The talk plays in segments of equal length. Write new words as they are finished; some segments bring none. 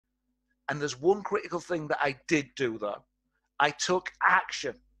And there's one critical thing that I did do, though. I took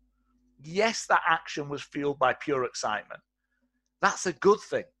action. Yes, that action was fueled by pure excitement. That's a good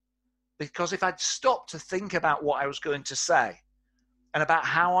thing, because if I'd stopped to think about what I was going to say and about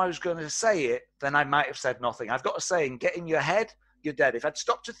how I was going to say it, then I might have said nothing. I've got a saying, get in your head, you're dead. If I'd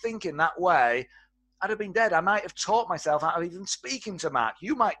stopped to think in that way, I'd have been dead. I might have taught myself out of even speaking to Mark.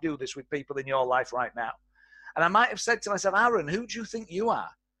 You might do this with people in your life right now. And I might have said to myself, Aaron, who do you think you are?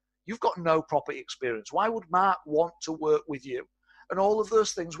 You've got no property experience. Why would Mark want to work with you? And all of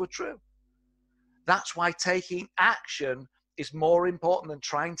those things were true. That's why taking action is more important than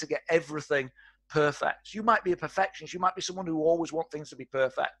trying to get everything perfect. You might be a perfectionist. You might be someone who always wants things to be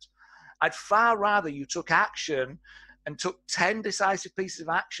perfect. I'd far rather you took action and took 10 decisive pieces of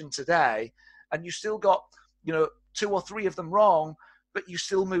action today, and you still got, 2 or 3 of them wrong, but you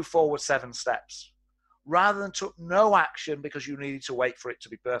still move forward 7 steps, rather than took no action because you needed to wait for it to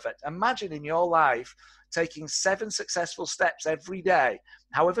be perfect. Imagine in your life taking 7 successful steps every day,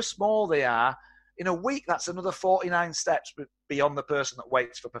 however small they are. In a week, that's another 49 steps beyond the person that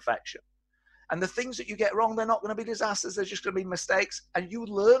waits for perfection. And the things that you get wrong, they're not going to be disasters. They're just going to be mistakes, and you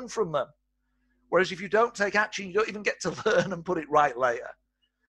learn from them. Whereas if you don't take action, you don't even get to learn and put it right later.